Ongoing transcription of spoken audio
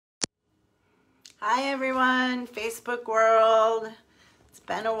Hi everyone, Facebook world. It's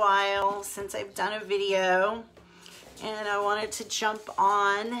been a while since I've done a video and I wanted to jump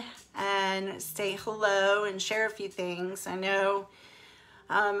on and say hello and share a few things. I know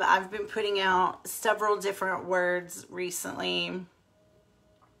I've been putting out several different words recently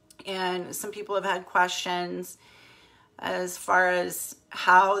and some people have had questions as far as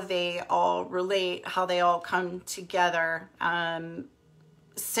how they all relate, how they all come together.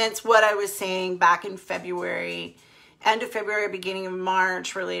 Since what I was saying back in February, end of February, beginning of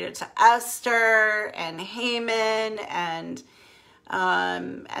March, related to Esther and Haman, and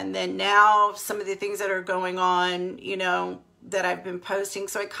then now some of the things that are going on, you know, that I've been posting.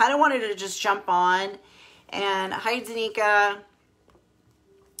 So I kind of wanted to just jump on and hi Danica,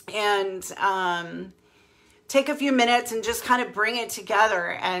 and take a few minutes and just kind of bring it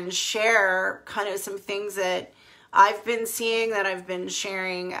together and share kind of some things that I've been seeing, that I've been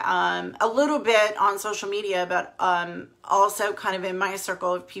sharing a little bit on social media, but also kind of in my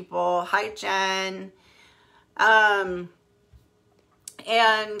circle of people. Hi, Jen. And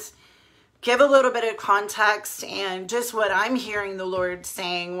give a little bit of context and just what I'm hearing the Lord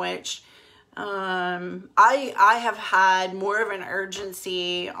saying, which I have had more of an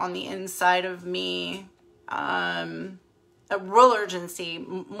urgency on the inside of me, a real urgency,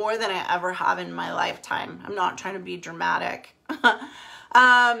 more than I ever have in my lifetime. I'm not trying to be dramatic. But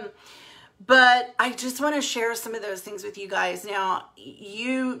I just want to share some of those things with you guys. Now,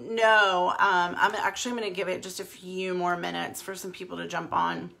 you know, I'm actually going to give it just a few more minutes for some people to jump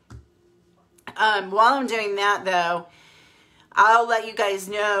on. While I'm doing that, though, I'll let you guys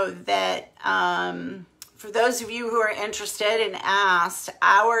know that for those of you who are interested and asked,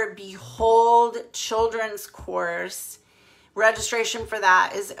 our Behold Children's course, registration for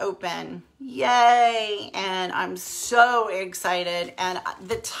that is open. Yay! And I'm so excited. And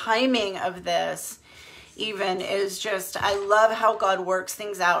the timing of this even is just, I love how God works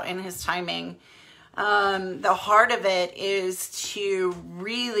things out in his timing. The heart of it is to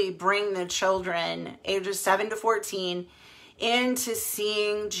really bring the children ages 7 to 14 into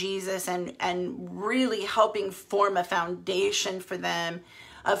seeing Jesus and really helping form a foundation for them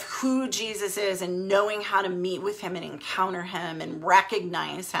of who Jesus is and knowing how to meet with him and encounter him and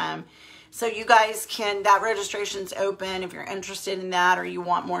recognize him. So you guys can, that registration's open if you're interested in that or you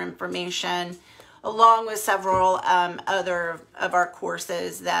want more information, along with several other of our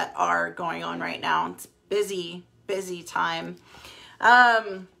courses that are going on right now. It's busy time.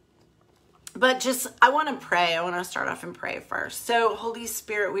 But just, I want to pray. I want to start off and pray first. So Holy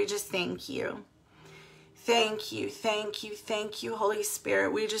Spirit, we just thank you. Thank you, Holy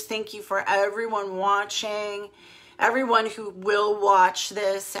Spirit. We just thank you for everyone watching, everyone who will watch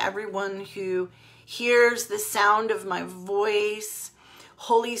this, everyone who hears the sound of my voice.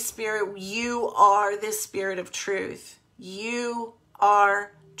 Holy Spirit, you are the Spirit of truth. You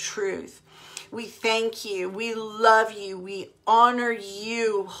are truth. We thank you. We love you. We honor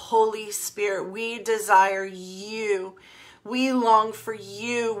you, Holy Spirit. We desire you. We long for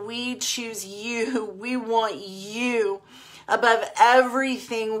you. We choose you. We want you. Above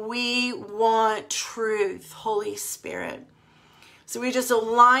everything, we want truth, Holy Spirit. So we just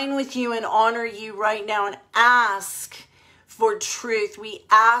align with you and honor you right now and ask for truth. We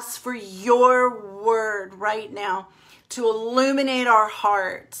ask for your word right now to illuminate our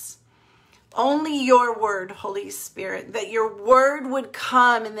hearts. Only your word, Holy Spirit, that your word would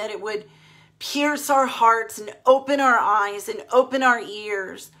come and that it would pierce our hearts and open our eyes and open our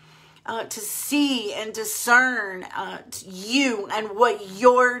ears to see and discern you and what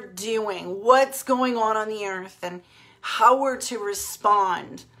you're doing, what's going on the earth and how we're to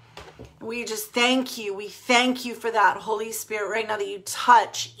respond. We just thank you. We thank you for that, Holy Spirit, right now, that you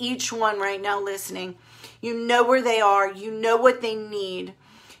touch each one right now listening. You know where they are. You know what they need.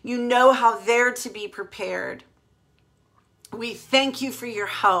 You know how they're to be prepared. We thank you for your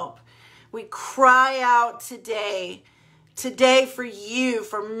help. We cry out today for you,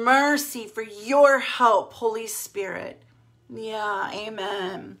 for mercy, for your help, Holy Spirit. Yeah,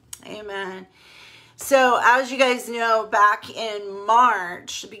 amen, amen. So as you guys know, back in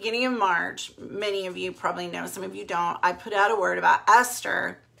March, the beginning of March, many of you probably know, some of you don't, I put out a word about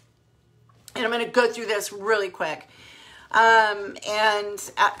Esther, and I'm going to go through this really quick. And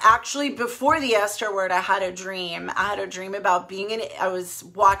actually before the Esther word, I had a dream. I had a dream about I was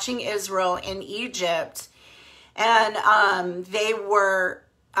watching Israel in Egypt, and it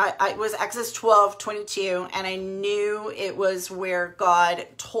was Exodus 12:22, and I knew it was where God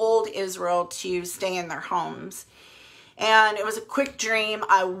told Israel to stay in their homes. And it was a quick dream.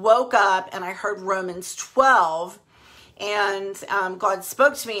 I woke up and I heard Romans 12, And God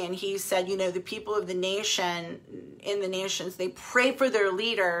spoke to me and he said, you know, the people of the nation, in the nations, they pray for their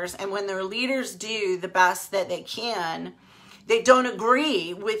leaders. And when their leaders do the best that they can, they don't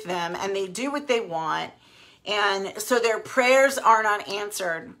agree with them and they do what they want. And so their prayers are not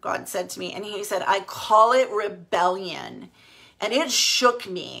answered, God said to me. And he said, I call it rebellion. And it shook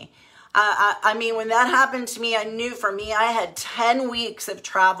me. I mean, when that happened to me, I knew for me, I had 10 weeks of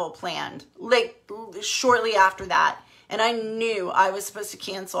travel planned, like shortly after that. And I knew I was supposed to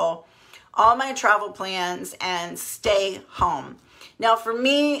cancel all my travel plans and stay home. Now, for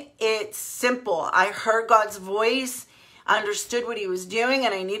me, it's simple. I heard God's voice. I understood what he was doing,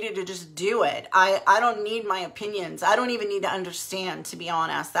 and I needed to just do it. I don't need my opinions. I don't even need to understand, to be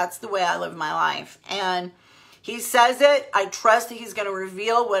honest. That's the way I live my life. And he says it. I trust that he's going to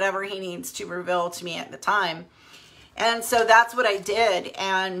reveal whatever he needs to reveal to me at the time. And so that's what I did.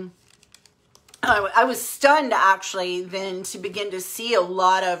 And I was stunned, actually, then to begin to see a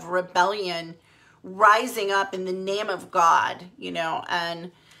lot of rebellion rising up in the name of God, you know,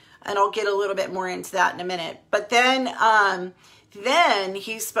 and I'll get a little bit more into that in a minute. But then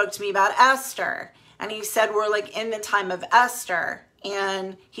he spoke to me about Esther, and he said, we're like in the time of Esther.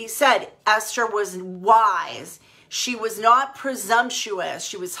 And he said, Esther was wise. She was not presumptuous.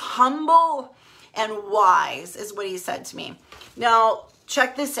 She was humble and wise, is what he said to me. Now,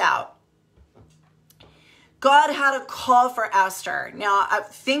 check this out. God had a call for Esther. Now, I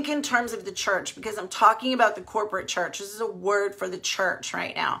think in terms of the church, because I'm talking about the corporate church. This is a word for the church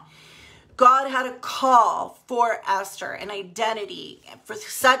right now. God had a call for Esther, an identity for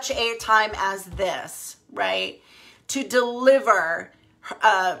such a time as this, right? To deliver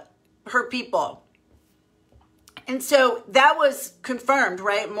her people. And so that was confirmed,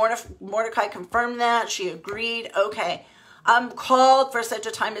 right? Mordecai confirmed that. She agreed. Okay, I'm called for such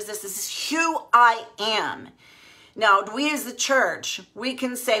a time as this. This is who I am. Now, we as the church, we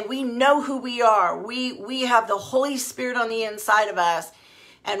can say we know who we are. We have the Holy Spirit on the inside of us,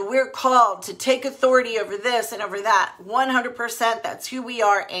 and we're called to take authority over this and over that. 100%, that's who we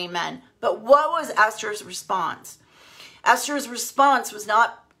are. Amen. But what was Esther's response? Esther's response was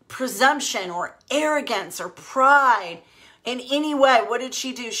not presumption or arrogance or pride in any way. What did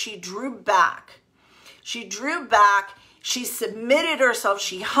she do? She drew back. She drew back. She submitted herself,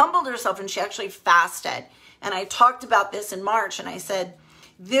 she humbled herself, and she actually fasted. And I talked about this in March, and I said,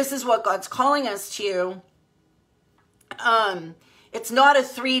 this is what God's calling us to. It's not a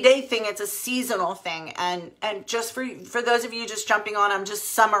 3-day thing, it's a seasonal thing. And just for those of you just jumping on, I'm just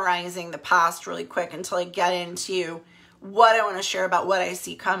summarizing the past really quick until I get into what I want to share about what I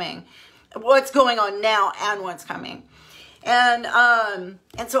see coming, what's going on now and what's coming. And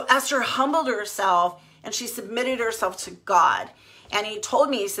so Esther humbled herself, and she submitted herself to God. And he told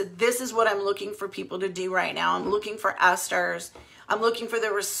me, he said, this is what I'm looking for people to do right now. I'm looking for Esther's. I'm looking for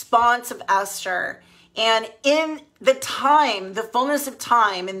the response of Esther. And in the time, the fullness of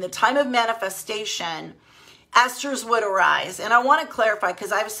time, in the time of manifestation, Esther's would arise. And I want to clarify,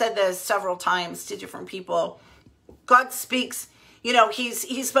 because I've said this several times to different people. God speaks, you know,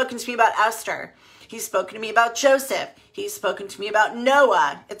 he's spoken to me about Esther. He's spoken to me about Joseph. He's spoken to me about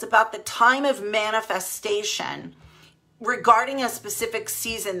Noah. It's about the time of manifestation regarding a specific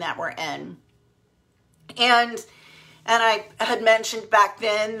season that we're in. And I had mentioned back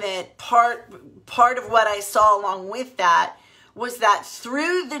then that part of what I saw along with that was that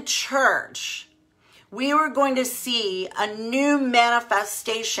through the church, we were going to see a new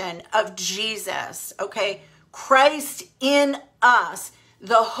manifestation of Jesus, okay? Christ in us,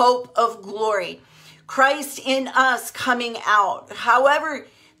 the hope of glory. Christ in us coming out. However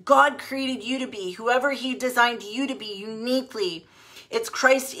God created you to be, whoever he designed you to be uniquely, it's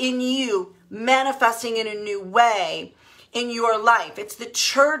Christ in you manifesting in a new way in your life. It's the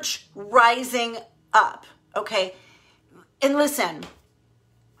church rising up, okay? And listen,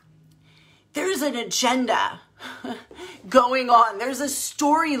 there's an agenda going on. There's a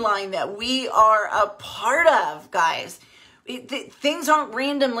storyline that we are a part of, guys. Things aren't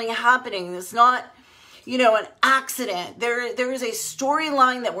randomly happening. It's not, you know, an accident. There is a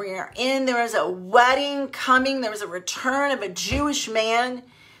storyline that we are in. There is a wedding coming. There is a return of a Jewish man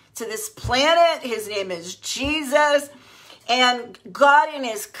to this planet. His name is Jesus. And God in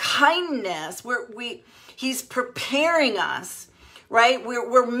his kindness, he's preparing us, right?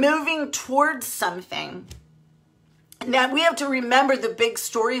 We're moving towards something. And that we have to remember the big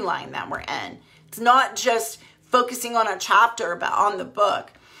storyline that we're in. It's not just focusing on a chapter, but on the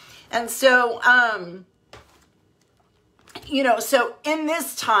book. And so, you know, so in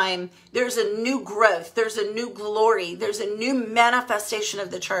this time, there's a new growth, there's a new glory, there's a new manifestation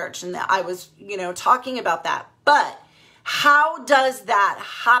of the church. And I was, you know, talking about that. But How does that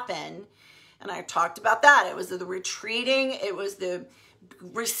happen? And I talked about that. It was the retreating. It was the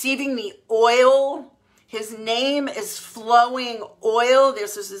receiving the oil. His name is flowing oil.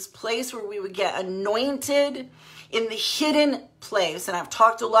 This was this place where we would get anointed in the hidden place. And I've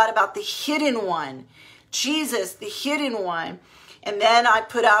talked a lot about the hidden one. Jesus, the hidden one. And then I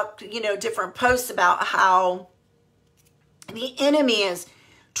put out, different posts about how the enemy is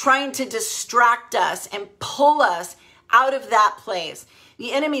trying to distract us and pull us out of that place.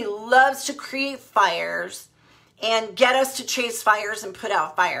 The enemy loves to create fires and get us to chase fires and put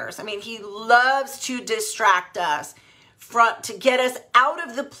out fires. I mean, he loves to distract us to get us out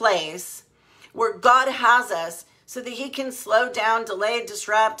of the place where God has us so that he can slow down, delay,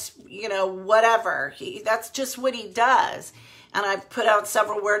 disrupt, whatever. That's just what he does. And I've put out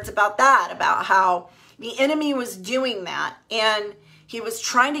several words about that, about how the enemy was doing that. And he was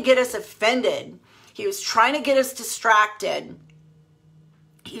trying to get us offended. He was trying to get us distracted.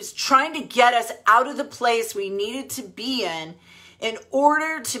 He was trying to get us out of the place we needed to be in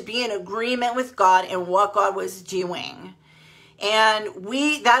order to be in agreement with God and what God was doing. And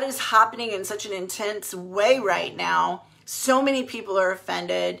that is happening in such an intense way right now. So many people are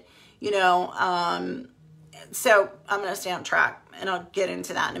offended, so I'm going to stay on track and I'll get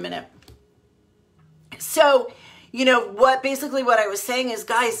into that in a minute. So, what I was saying is,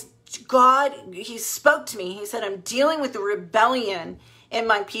 guys, God, he spoke to me. He said, I'm dealing with the rebellion in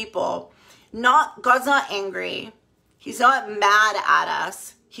my people. God's not angry. He's not mad at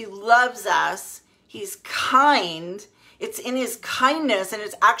us. He loves us. He's kind. It's in his kindness and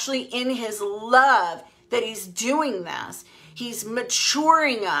it's actually in his love that he's doing this. He's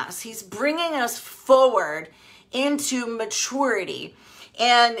maturing us. He's bringing us forward into maturity.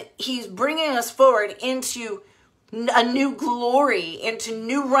 And he's bringing us forward into a new glory, into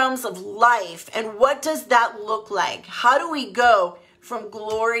new realms of life. And what does that look like? How do we go from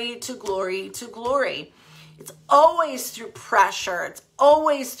glory to glory to glory? It's always through pressure. It's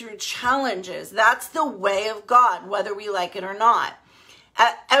always through challenges. That's the way of God, whether we like it or not.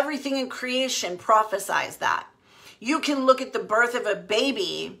 Everything in creation prophesies that. You can look at the birth of a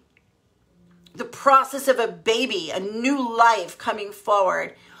baby, the process of a baby, a new life coming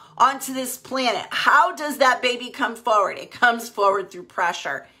forward onto this planet. How does that baby come forward? It comes forward through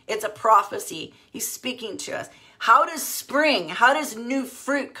pressure. It's a prophecy. He's speaking to us. How does spring, how does new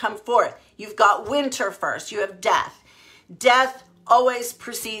fruit come forth? You've got winter first. You have death. Death always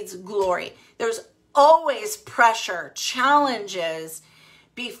precedes glory. There's always pressure, challenges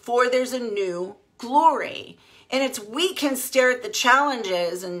before there's a new glory. And we can stare at the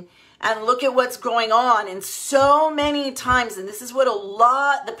challenges and look at what's going on. And so many times, and this is what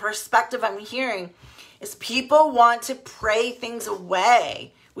the perspective I'm hearing is, people want to pray things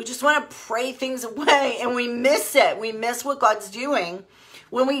away. We just want to pray things away and we miss it. We miss what God's doing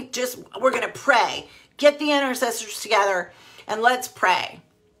when we're going to pray. Get the intercessors together and let's pray.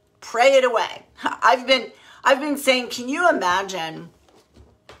 Pray it away. I've been saying, can you imagine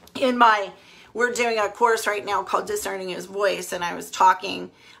we're doing a course right now called Discerning His Voice. And I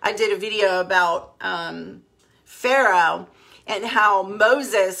did a video about Pharaoh and how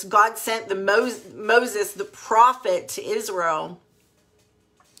God sent Moses, the prophet, to Israel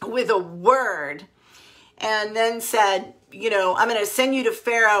with a word and then said, I'm going to send you to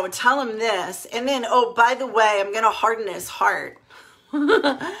Pharaoh and tell him this. And then, oh, by the way, I'm going to harden his heart.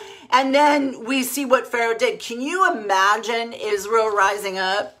 And then we see what Pharaoh did. Can you imagine Israel rising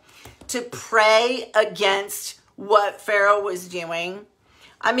up to pray against what Pharaoh was doing?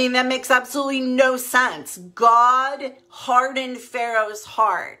 I mean, that makes absolutely no sense. God hardened Pharaoh's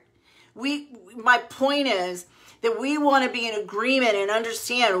heart. My point is that we want to be in agreement and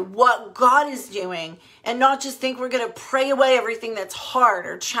understand what God is doing and not just think we're going to pray away everything that's hard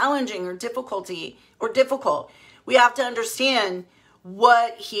or challenging or difficult. We have to understand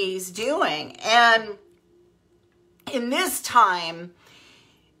what he's doing. And in this time,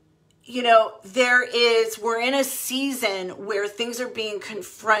 we're in a season where things are being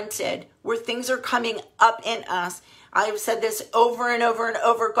confronted, where things are coming up in us. I've said this over and over and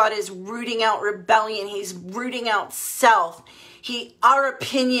over. God is rooting out rebellion. He's rooting out self. Our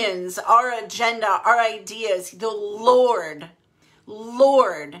opinions, our agenda, our ideas, the Lord,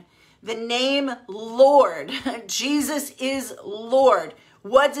 the name Lord. Jesus is Lord.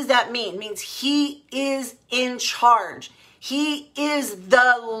 What does that mean? It means he is in charge. He is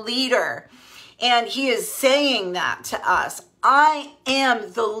the leader. And he is saying that to us. I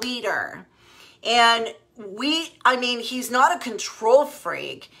am the leader. And he's not a control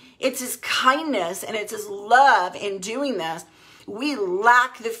freak. It's his kindness and it's his love in doing this. We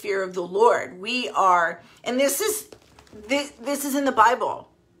lack the fear of the Lord. And this is this is in the Bible.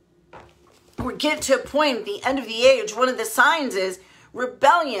 We get to a point at the end of the age, one of the signs is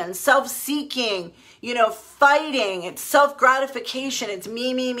rebellion, self-seeking, fighting. It's self-gratification. It's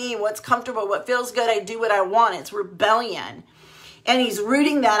me, what's comfortable, what feels good. I do what I want. It's rebellion. And he's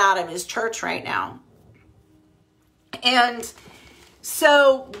rooting that out of his church right now. And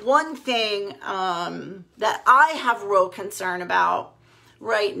so one thing that I have real concern about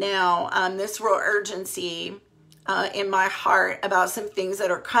right now, this real urgency in my heart about some things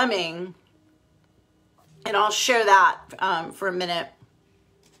that are coming, and I'll share that for a minute.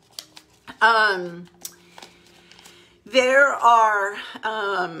 There are,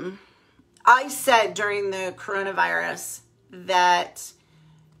 I said during the coronavirus that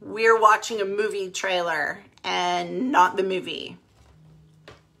we're watching a movie trailer and not the movie.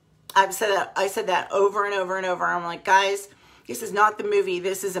 I said that over and over and over. I'm like, guys, this is not the movie.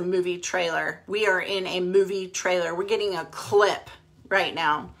 This is a movie trailer. We are in a movie trailer. We're getting a clip right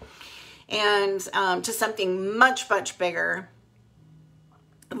now. And to something much, much bigger.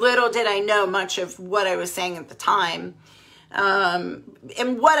 Little did I know much of what I was saying at the time.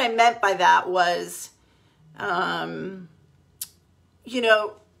 And what I meant by that was, when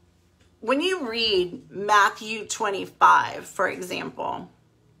you read Matthew 25, for example,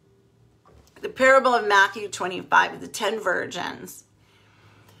 the parable of Matthew 25, the 10 virgins,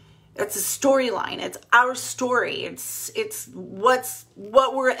 it's a storyline. It's our story. It's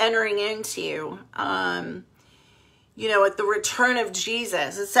what we're entering into. At the return of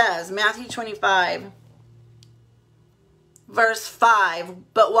Jesus, it says, Matthew 25, verse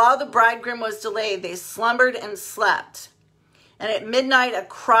 5, but while the bridegroom was delayed, they slumbered and slept. And at midnight a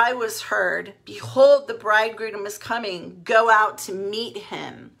cry was heard, behold, the bridegroom is coming, go out to meet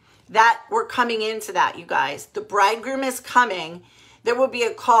him. That, we're coming into that, you guys. The bridegroom is coming. There will be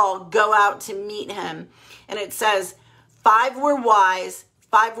a call, go out to meet him. And it says, 5 were wise,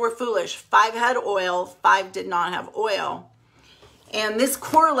 5 were foolish. 5 had oil, 5 did not have oil. And this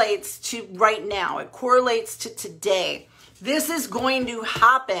correlates to right now. It correlates to today. This is going to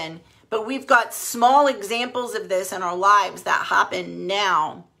happen, but we've got small examples of this in our lives that happen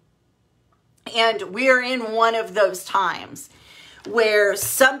now. And we're in one of those times where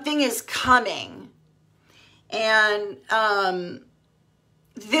something is coming. And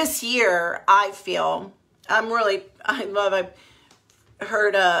this year, I feel, I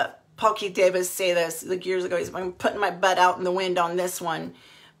heard Paul Keith Davis say this like years ago. He's been putting my butt out in the wind on this one.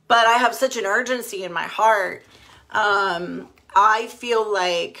 But I have such an urgency in my heart. I feel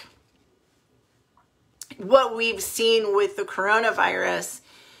like what we've seen with the coronavirus,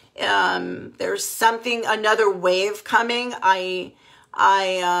 there's another wave coming. I'm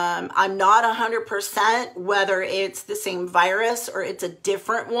not 100% whether it's the same virus or it's a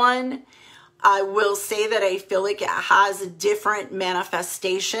different one. I will say that I feel like it has different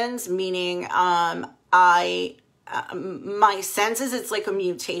manifestations, meaning my sense is it's like a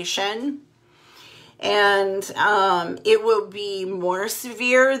mutation. And it will be more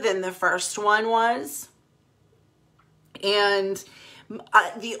severe than the first one was. And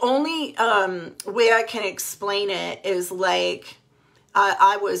the only way I can explain it is like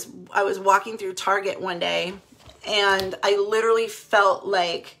I was walking through Target one day and I literally felt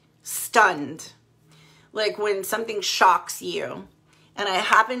like stunned, like when something shocks you. And it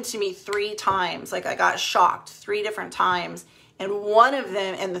happened to me 3 times. Like I got shocked 3 different times. And one of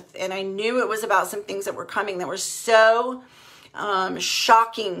them, and I knew it was about some things that were coming that were so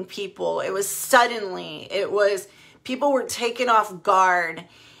shocking people. It was suddenly, people were taken off guard.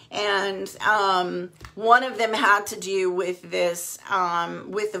 And one of them had to do with this,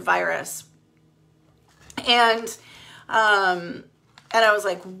 with the virus. And I was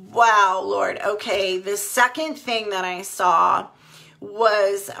like, wow, Lord, okay. The second thing that I saw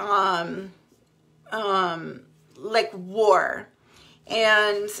was like war.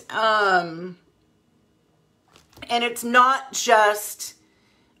 And it's not just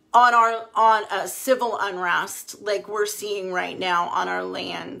on a civil unrest like we're seeing right now on our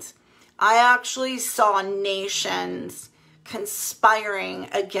land. I actually saw nations conspiring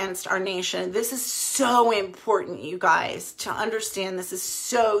against our nation. This is so important, you guys, to understand. This is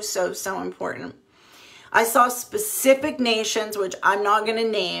so, so, so important. I saw specific nations, which I'm not going to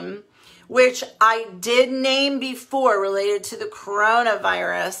name, which I did name before related to the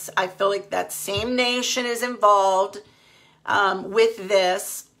coronavirus. I feel like that same nation is involved with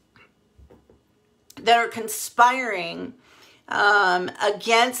this, that are conspiring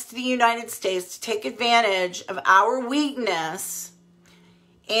against the United States to take advantage of our weakness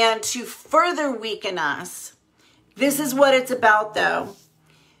and to further weaken us. This is what it's about, though.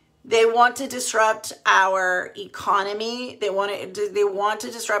 They want to disrupt our economy. They want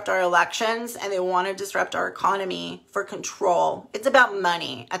to disrupt our elections, and they want to disrupt our economy for control. It's about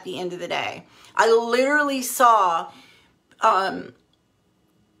money at the end of the day. I literally saw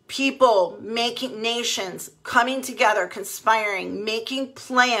people making, nations coming together, conspiring, making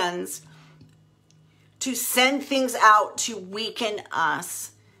plans to send things out to weaken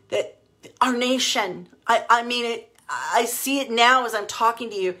us. That our nation, I mean it. I see it now as I'm talking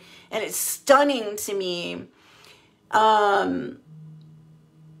to you, and it's stunning to me. The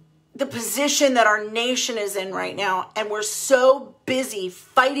position that our nation is in right now, and we're so busy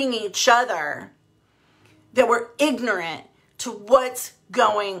fighting each other that we're ignorant to what's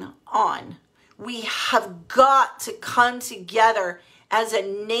going on. We have got to come together as a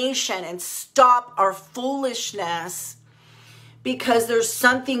nation and stop our foolishness, because there's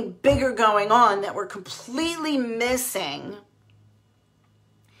something bigger going on that we're completely missing.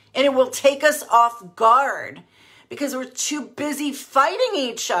 And it will take us off guard because we're too busy fighting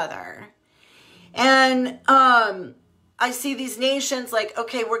each other. And I see these nations like,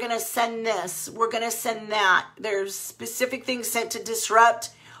 okay, we're going to send this, we're going to send that. There's specific things sent to disrupt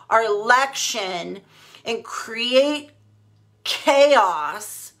our election and create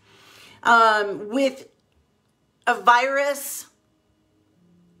chaos with a virus,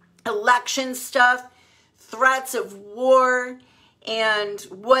 election stuff, threats of war. And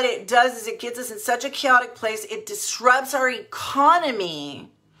what it does is it gets us in such a chaotic place. It disrupts our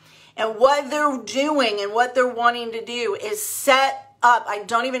economy. And what they're doing and what they're wanting to do is set up, I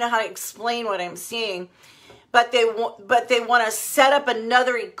don't even know how to explain what I'm seeing, but they want to set up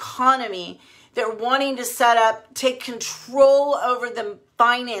another economy. They're wanting to set up, take control over the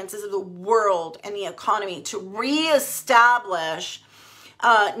finances of the world and the economy, to reestablish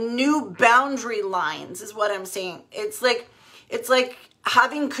new boundary lines is what I'm saying. It's like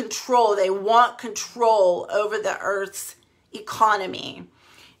having control. They want control over the earth's economy.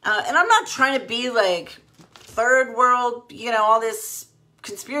 And I'm not trying to be like third world, all this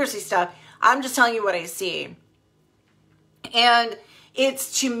conspiracy stuff. I'm just telling you what I see. And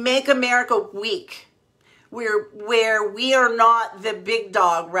it's to make America weak, where we are not the big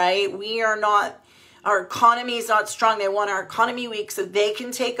dog, right? We are not, our economy is not strong. They want our economy weak so they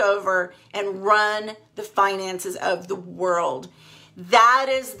can take over and run the finances of the world. That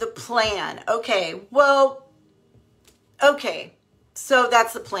is the plan. Okay, so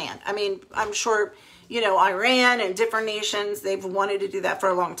that's the plan. I mean, I'm sure, Iran and different nations, they've wanted to do that for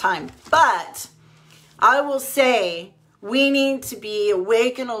a long time. But I will say we need to be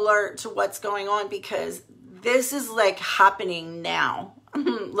awake and alert to what's going on, because this is like happening now.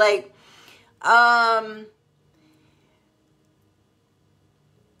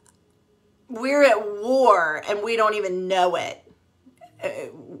 We're at war and we don't even know it.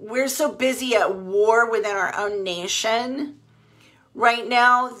 We're so busy at war within our own nation right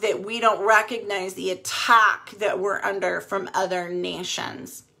now that we don't recognize the attack that we're under from other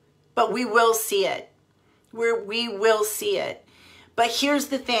nations. But we will see it. We will see it. But here's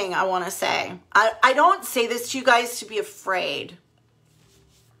the thing I want to say. I don't say this to you guys to be afraid.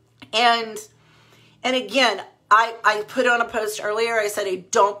 And again, I put on a post earlier. I said, I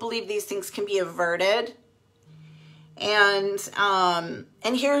don't believe these things can be averted. And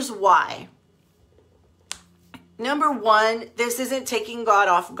here's why. Number one, this isn't taking God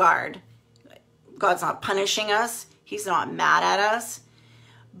off guard. God's not punishing us. He's not mad at us.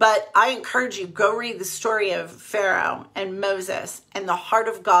 But I encourage you, go read the story of Pharaoh and Moses and the heart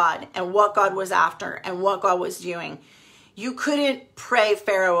of God and what God was after and what God was doing. You couldn't pray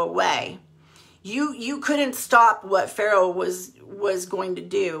Pharaoh away. You couldn't stop what Pharaoh was going to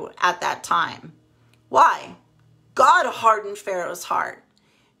do at that time. Why? God hardened Pharaoh's heart.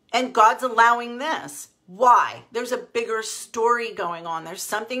 And God's allowing this. Why? There's a bigger story going on. There's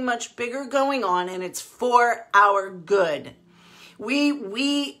something much bigger going on, and it's for our good.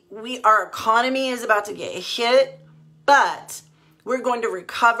 Our economy is about to get hit, but we're going to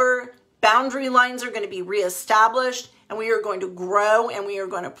recover. Boundary lines are going to be reestablished, and we are going to grow, and we are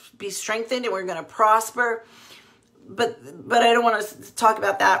going to be strengthened, and we're going to prosper. But I don't want to talk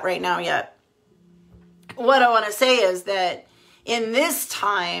about that right now yet. What I want to say is that in this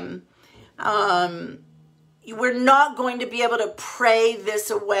time, we're not going to be able to pray this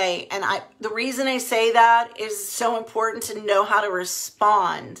away. And the reason I say that is so important to know how to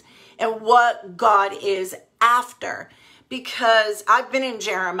respond and what God is after. Because I've been in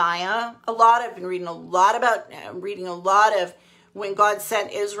Jeremiah a lot. I've been reading a lot of when God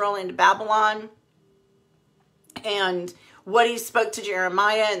sent Israel into Babylon and what he spoke to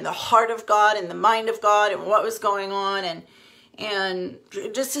Jeremiah and the heart of God and the mind of God and what was going on. And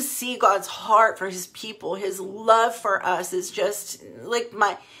just to see God's heart for his people, his love for us is just like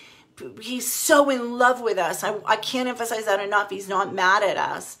he's so in love with us. I can't emphasize that enough. He's not mad at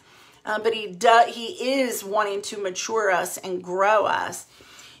us. But he is wanting to mature us and grow us.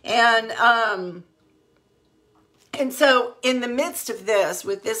 And so in the midst of this,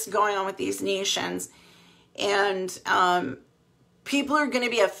 with this going on with these nations, and people are going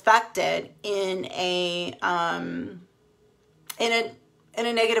to be affected in a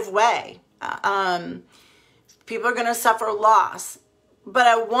negative way. People are going to suffer loss. But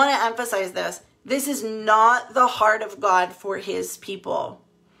I want to emphasize this. This is not the heart of God for his people.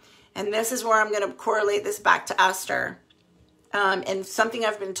 And this is where I'm going to correlate this back to Esther. And something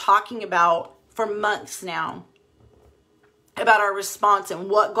I've been talking about for months now. About our response and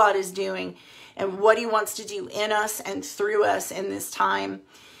what God is doing. And what he wants to do in us and through us in this time.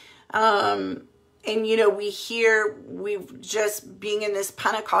 And, we've just being in this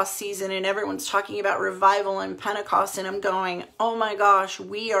Pentecost season and everyone's talking about revival and Pentecost. And I'm going, oh my gosh,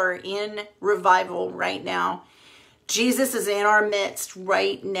 we are in revival right now. Jesus is in our midst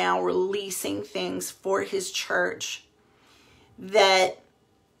right now, releasing things for his church that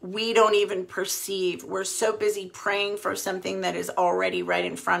we don't even perceive. We're so busy praying for something that is already right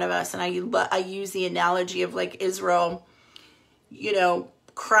in front of us. And I use the analogy of like Israel,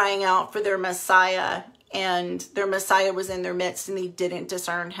 crying out for their Messiah, and their Messiah was in their midst and they didn't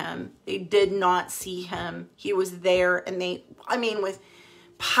discern him. They did not see him. He was there, and with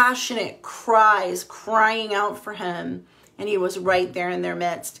passionate cries, crying out for him, and he was right there in their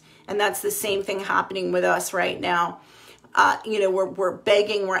midst. And that's the same thing happening with us right now. We're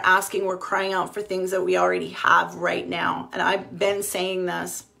begging, we're asking, we're crying out for things that we already have right now. And I've been saying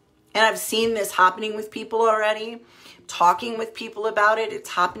this, and I've seen this happening with people already, talking with people about it. It's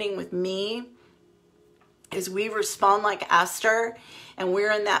happening with me. As we respond like Esther, and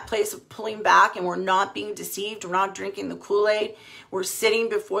we're in that place of pulling back, and we're not being deceived, we're not drinking the Kool-Aid, we're sitting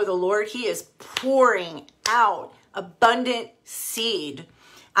before the Lord. He is pouring out abundant seed.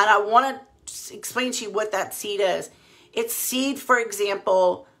 And I want to explain to you what that seed is. It's seed, for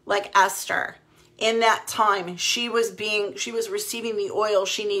example, like Esther. In that time, she was receiving the oil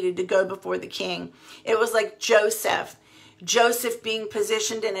she needed to go before the king. It was like Joseph being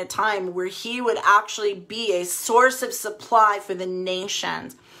positioned in a time where he would actually be a source of supply for the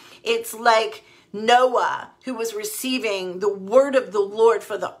nations. It's like Noah, who was receiving the word of the Lord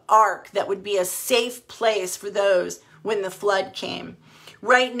for the ark that would be a safe place for those when the flood came.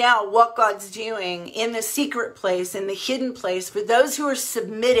 Right now, what God's doing in the secret place, in the hidden place, for those who are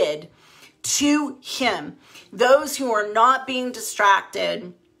submitted to him, those who are not being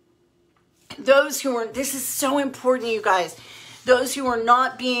distracted, this is so important, you guys, those who are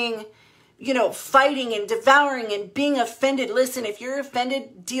not being, fighting and devouring and being offended. Listen, if you're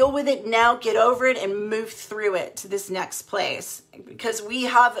offended, deal with it now, get over it, and move through it to this next place, because we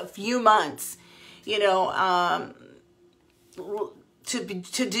have a few months,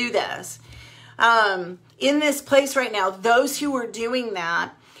 to do this. In this place right now, those who are doing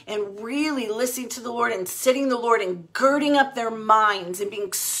that and really listening to the Lord and setting the Lord and girding up their minds and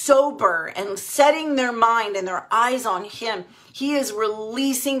being sober and setting their mind and their eyes on him, he is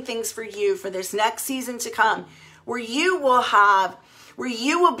releasing things for you for this next season to come, where you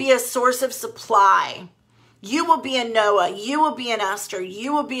will be a source of supply. You will be a Noah. You will be an Esther.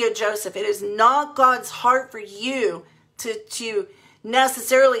 You will be a Joseph. It is not God's heart for you to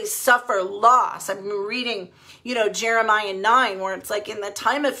necessarily suffer loss. I've been reading, Jeremiah 9, where it's like, in the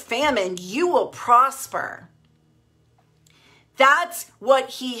time of famine, you will prosper. That's what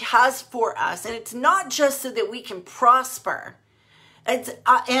he has for us. And it's not just so that we can prosper. And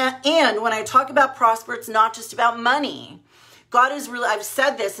when I talk about prosper, it's not just about money. God is really, I've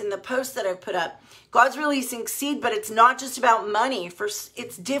said this in the post that I've put up, God's releasing seed, but it's not just about money.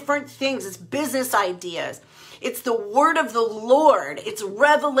 It's different things. It's business ideas. It's the word of the Lord. It's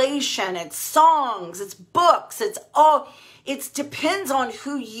revelation. It's songs. It's books. It depends on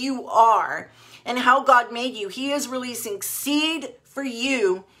who you are and how God made you. He is releasing seed for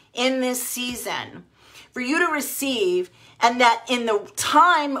you in this season, for you to receive, and that in the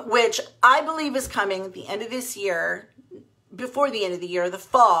time which I believe is coming at the end of this year, before the end of the year, the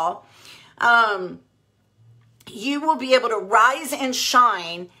fall, you will be able to rise and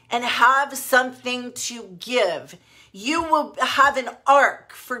shine and have something to give. You will have an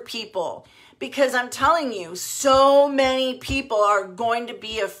ark for people, because I'm telling you, so many people are going to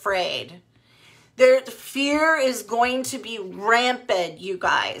be afraid. The fear is going to be rampant, you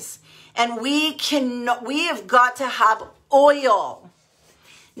guys. And we have got to have oil.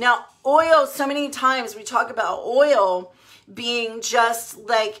 Now, oil, so many times we talk about oil, being just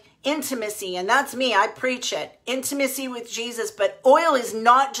like intimacy. And that's me. I preach it. Intimacy with Jesus. But oil is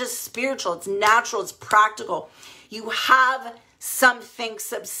not just spiritual. It's natural. It's practical. You have something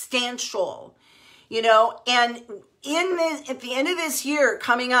substantial, you know, and at the end of this year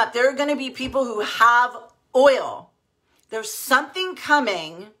coming up, there are going to be people who have oil. There's something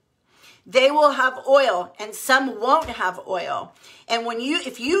coming. They will have oil, and some won't have oil. And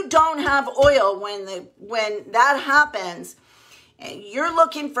if you don't have oil when that happens, you're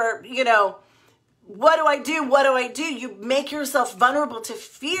looking for, you know, what do I do? What do I do? You make yourself vulnerable to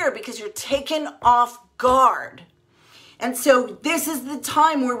fear because you're taken off guard. And so this is the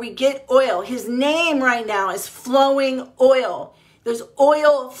time where we get oil. His name right now is flowing oil. There's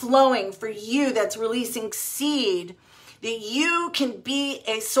oil flowing for you that's releasing seed, that you can be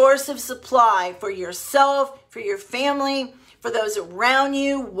a source of supply for yourself, for your family, for those around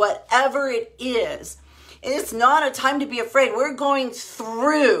you, whatever it is. It's not a time to be afraid. We're going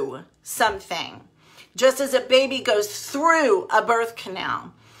through something, just as a baby goes through a birth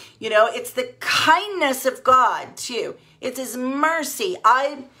canal. You know, it's the kindness of God too. It's his mercy.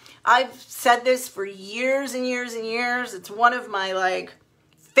 I've said this for years and years and years. It's one of my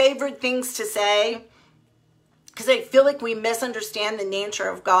favorite things to say, because I feel like we misunderstand the nature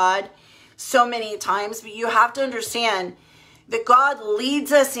of God so many times. But you have to understand that God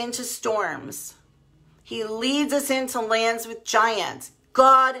leads us into storms. He leads us into lands with giants.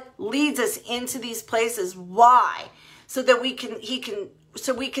 God leads us into these places. Why? So that we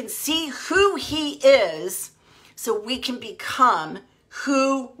can see who he is, so we can become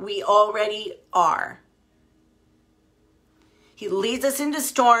who we already are. He leads us into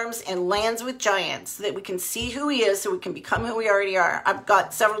storms and lands with giants so that we can see who he is, so we can become who we already are. I've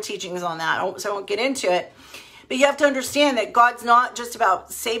got several teachings on that, so I won't get into it. But you have to understand that God's not just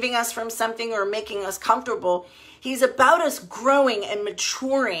about saving us from something or making us comfortable. He's about us growing and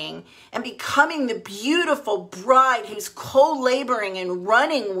maturing and becoming the beautiful bride who's co-laboring and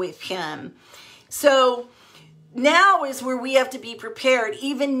running with him. So now is where we have to be prepared.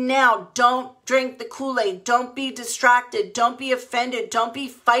 Even now, don't drink the Kool-Aid. Don't be distracted. Don't be offended. Don't be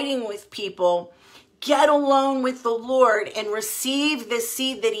fighting with people. Get alone with the Lord and receive the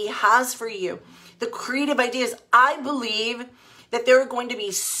seed that he has for you. The creative ideas. I believe that there are going to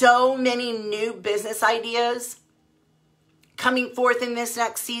be so many new business ideas coming forth in this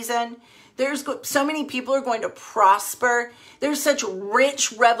next season. There's so many people are going to prosper. There's such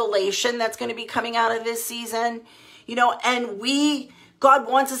rich revelation that's going to be coming out of this season, you know, and God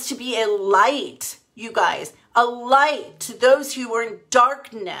wants us to be a light, you guys, a light to those who are in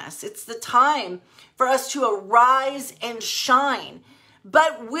darkness. It's the time for us to arise and shine.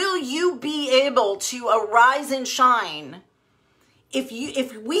 But will you be able to arise and shine if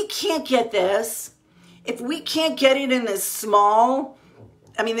we can't get this, if we can't get it in this small,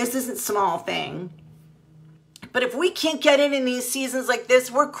 I mean, this isn't a small thing, but if we can't get it in these seasons like this,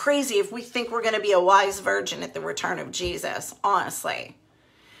 we're crazy if we think we're going to be a wise virgin at the return of Jesus, honestly.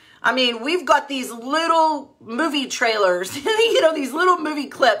 I mean, we've got these little movie trailers, you know, these little movie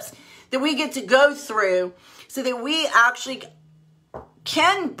clips that we get to go through so that we actually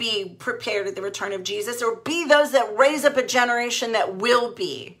can be prepared at the return of Jesus, or be those that raise up a generation that will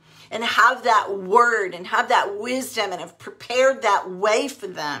be and have that word and have that wisdom and have prepared that way for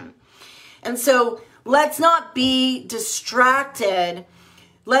them. And so let's not be distracted.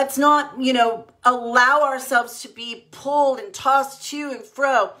 Let's not, you know, allow ourselves to be pulled and tossed to and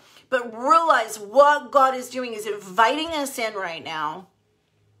fro, but realize what God is doing is inviting us in right now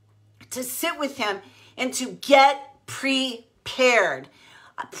to sit with him and to get prepared.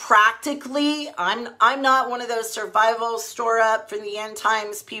 Practically, I'm not one of those survival store up for the end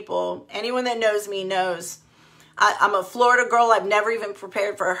times people. Anyone that knows me knows I'm a Florida girl. I've never even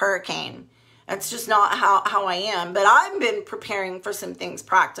prepared for a hurricane. That's just not how I am. But I've been preparing for some things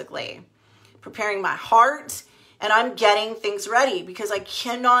practically, preparing my heart, and I'm getting things ready because I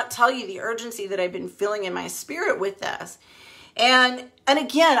cannot tell you the urgency that I've been feeling in my spirit with this. And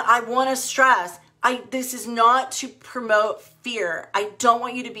again, I want to stress, this is not to promote fear. I don't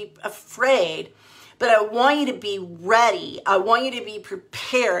want you to be afraid, but I want you to be ready. I want you to be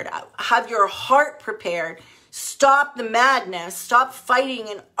prepared. Have your heart prepared. Stop the madness. Stop fighting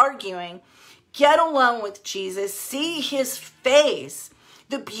and arguing. Get alone with Jesus. See his face,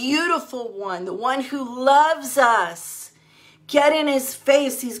 the beautiful one, the one who loves us. Get in his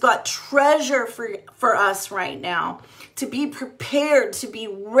face. He's got treasure for us right now. To be prepared, to be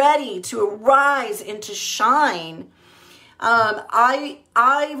ready, to arise and to shine.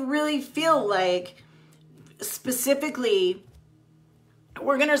 I really feel like specifically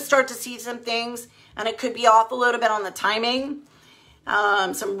we're going to start to see some things, and it could be off a little bit on the timing. So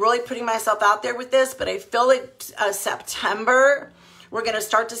I'm really putting myself out there with this, but I feel like September, we're going to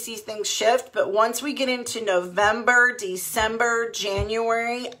start to see things shift. But once we get into November, December,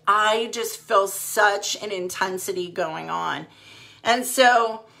 January, I just feel such an intensity going on. And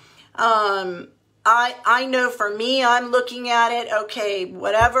so I know for me, I'm looking at it, okay,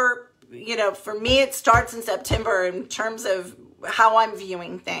 whatever, you know, for me, it starts in September in terms of how I'm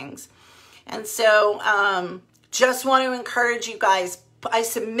viewing things. And so just want to encourage you guys, I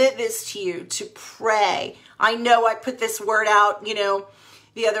submit this to you to pray. I know I put this word out, you know,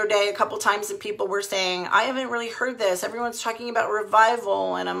 the other day a couple times, and people were saying, I haven't really heard this. Everyone's talking about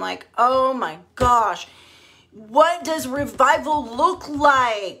revival. And I'm like, oh my gosh, what does revival look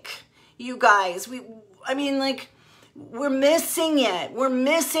like, you guys? I mean, like, we're missing it. We're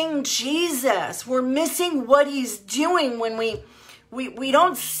missing Jesus. We're missing what he's doing when we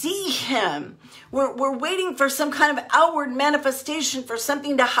don't see him. We're waiting for some kind of outward manifestation, for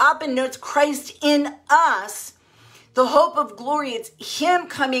something to happen. No, it's Christ in us, the hope of glory. It's him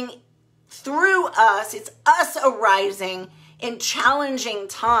coming through us. It's us arising in challenging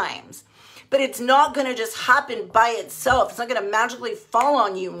times. But it's not going to just happen by itself. It's not going to magically fall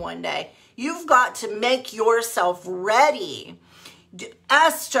on you one day. You've got to make yourself ready.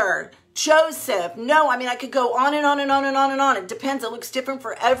 Esther, Joseph, no, I mean, I could go on and on and on and on and on. It depends. It looks different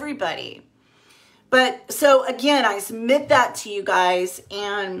for everybody. But so again, I submit that to you guys,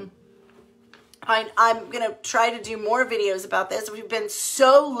 and I'm going to try to do more videos about this. We've been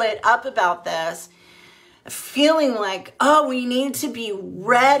so lit up about this, feeling like, oh, we need to be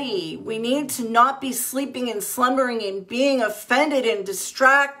ready. We need to not be sleeping and slumbering and being offended and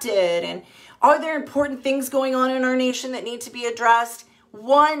distracted. And are there important things going on in our nation that need to be addressed?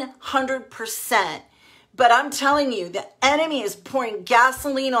 100%. But I'm telling you, the enemy is pouring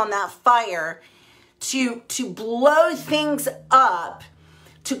gasoline on that fire to blow things up,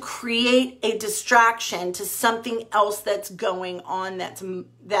 to create a distraction to something else that's going on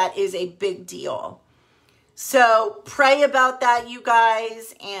that is a big deal. So pray about that, you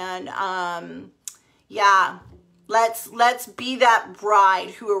guys, and yeah, let's be that bride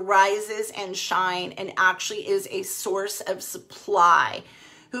who arises and shine and actually is a source of supply,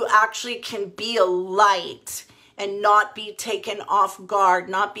 who actually can be a light and not be taken off guard,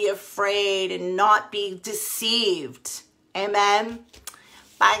 not be afraid, and not be deceived. Amen.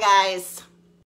 Bye, guys.